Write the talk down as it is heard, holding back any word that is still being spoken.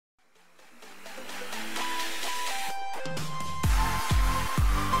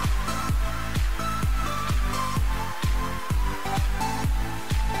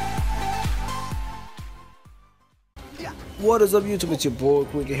What is up, YouTube? It's your boy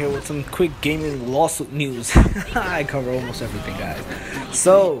Quickie here with some quick gaming lawsuit news. I cover almost everything, guys.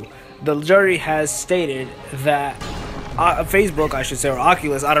 So, the jury has stated that Facebook, I should say, or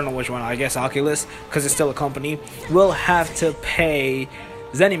Oculus, I don't know which one, I guess Oculus, because it's still a company, will have to pay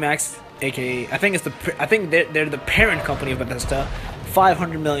ZeniMax, aka, I think they're the parent company of Bethesda,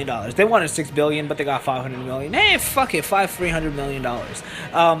 $500 million. They wanted $6 billion, but they got $500 million. Hey, fuck it, $300 million.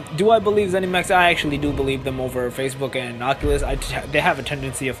 Do I believe ZeniMax? I actually do believe them over Facebook and Oculus. They have a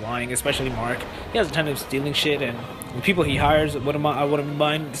tendency of lying, especially Mark. He has a tendency of stealing shit, and the people he hires, I wouldn't be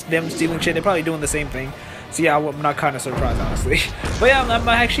buying them stealing shit. They're probably doing the same thing. So yeah, I'm not kind of surprised, honestly. But yeah, I'm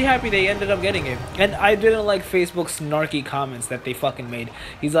actually happy they ended up getting it. And I didn't like Facebook's snarky comments that they fucking made.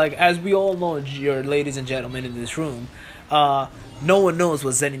 He's like, as we all know, your ladies and gentlemen in this room, no one knows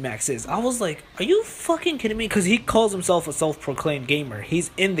what ZeniMax is. I was like, are you fucking kidding me? Because he calls himself a self-proclaimed gamer. He's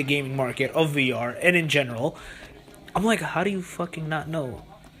in the gaming market of VR and in general. I'm like, how do you fucking not know?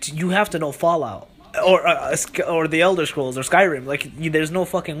 You have to know Fallout or the Elder Scrolls or Skyrim. Like, there's no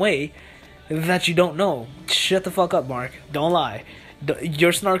fucking way that you don't know. Shut the fuck up, Mark. Don't lie.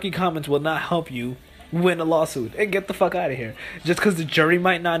 Your snarky comments will not help you win a lawsuit and get the fuck out of here. Just because the jury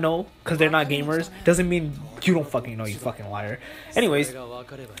might not know because they're not gamers doesn't mean you don't fucking know, you fucking liar. Anyways,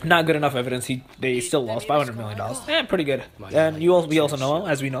 not good enough evidence. They still lost $500 million. Pretty good. And we also know,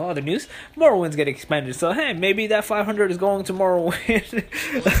 as we know, other news, Morrowind's getting expanded. So hey, maybe that 500 is going to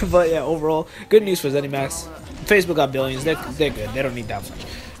Morrowind. But yeah, overall, good news for ZeniMax. Facebook got billions. They're good. They don't need that much.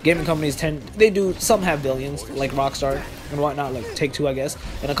 Gaming companies some have billions, like Rockstar and whatnot, like Take-Two, I guess,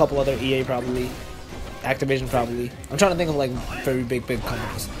 and a couple other, EA probably, Activision probably. I'm trying to think of like very big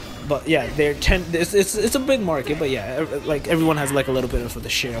companies, but yeah, it's a big market. But yeah, like everyone has like a little bit of the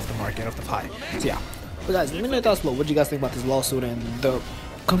share of the market of the pie. So yeah, but guys, let me know your thoughts below. What do you guys think about this lawsuit and the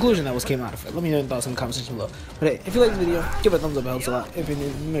conclusion that came out of it? Let me know your thoughts in the comment section below. But hey, if you like the video, give it a thumbs up. It helps a lot. If you're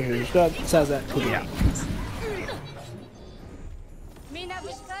new, make sure you subscribe. Besides that, Quickie out.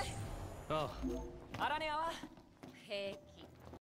 Oh.